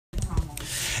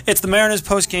It's the Mariners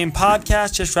postgame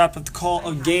podcast. Just wrapped up the call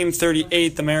of Game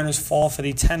 38. The Mariners fall for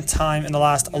the 10th time in the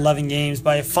last 11 games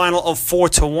by a final of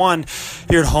 4-1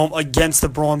 here at home against the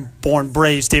Bourne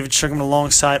Braves. David Sugarman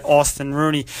alongside Austin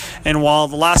Rooney. And while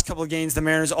the last couple of games, the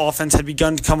Mariners offense had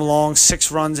begun to come along,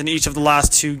 6 runs in each of the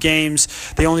last 2 games,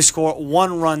 they only score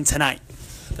 1 run tonight.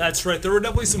 That's right. There were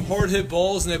definitely some hard-hit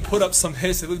balls, and they put up some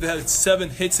hits. I believe they had 7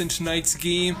 hits in tonight's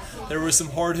game. There were some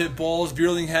hard-hit balls.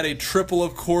 Bierling had a triple,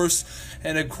 of course,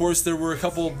 and, of course, there were a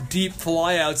couple of deep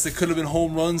flyouts that could have been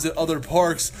home runs at other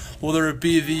parks, whether it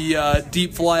be the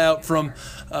deep flyout from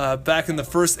back in the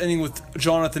first inning with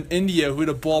Jonathan India, who hit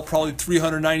a ball probably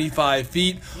 395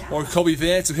 feet, or Kobe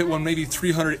Vance, who hit one maybe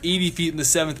 380 feet in the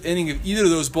 7th inning. If either of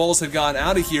those balls had gotten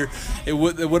out of here, it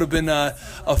would have been a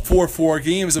 4-4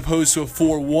 game as opposed to a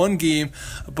 4-1 game.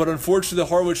 But unfortunately, the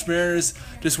Harwich Mariners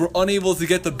just were unable to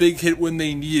get the big hit when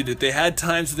they needed it. They had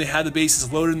times when they had the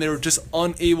bases loaded, and they were just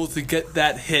unable to get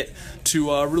that hit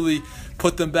to really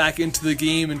put them back into the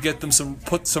game and get them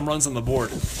put some runs on the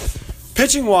board.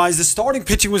 Pitching-wise, the starting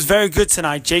pitching was very good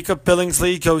tonight. Jacob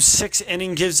Billingsley goes 6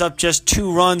 innings, gives up just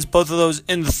 2 runs, both of those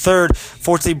in the 3rd.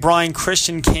 Fortunately, Brian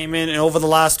Christian came in, and over the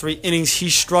last 3 innings, he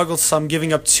struggled some,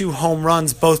 giving up 2 home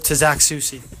runs, both to Zach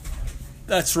Susi.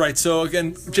 That's right. So,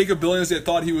 again, Jacob Billingsley, I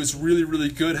thought he was really, really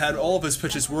good, had all of his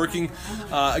pitches working.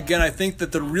 Again, I think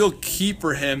that the real key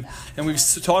for him, and we've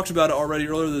talked about it already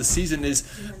earlier this season, is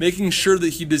making sure that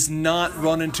he does not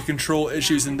run into control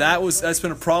issues. And that's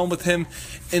been a problem with him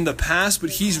in the past, but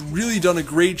he's really done a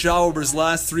great job over his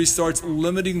last 3 starts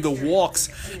limiting the walks.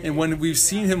 And when we've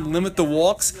seen him limit the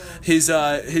walks, his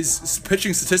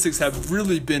pitching statistics have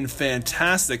really been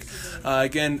fantastic.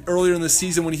 Again, earlier in the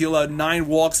season when he allowed 9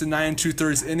 walks in 9 2/3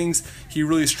 innings, he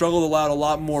really struggled, allowed a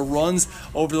lot more runs.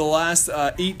 Over the last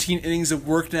 18 innings of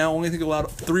work now, only think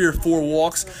allowed 3 or 4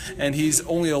 walks, and he's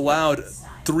only allowed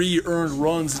 3 earned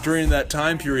runs during that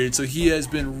time period. So he has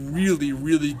been really,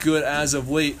 really good as of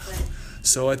late.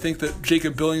 So I think that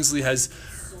Jacob Billingsley has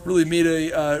really made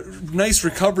a nice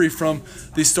recovery from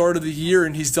the start of the year,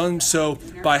 and he's done so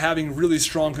by having really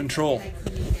strong control.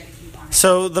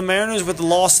 So the Mariners with the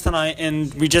loss tonight,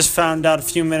 and we just found out a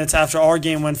few minutes after our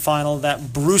game went final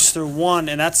that Brewster won,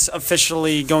 and that's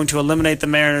officially going to eliminate the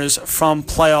Mariners from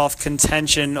playoff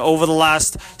contention. Over the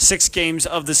last 6 games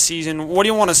of the season, what do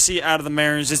you want to see out of the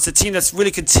Mariners? It's a team that's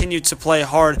really continued to play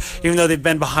hard, even though they've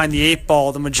been behind the 8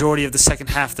 ball the majority of the second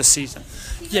half of the season.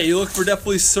 Yeah, you look for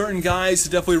definitely certain guys to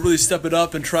definitely really step it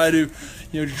up and try to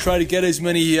get as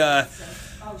many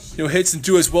hits and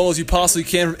do as well as you possibly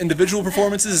can from individual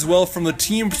performances, as well from the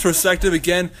team perspective.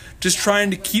 Again, just trying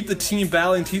to keep the team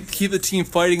battling, keep the team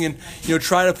fighting, and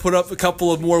try to put up a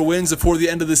couple of more wins before the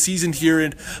end of the season here,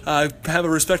 and have a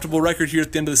respectable record here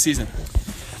at the end of the season.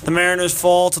 The Mariners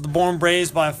fall to the Bourne Braves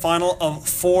by a final of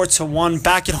 4-1.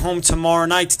 Back at home tomorrow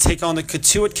night to take on the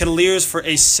Catuit Cavaliers for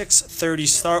a 6:30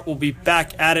 start. We'll be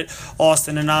back at it,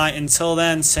 Austin and I. Until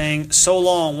then, saying so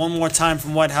long one more time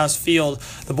from White House Field.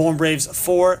 The Bourne Braves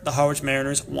 4, the Harwich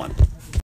Mariners 1.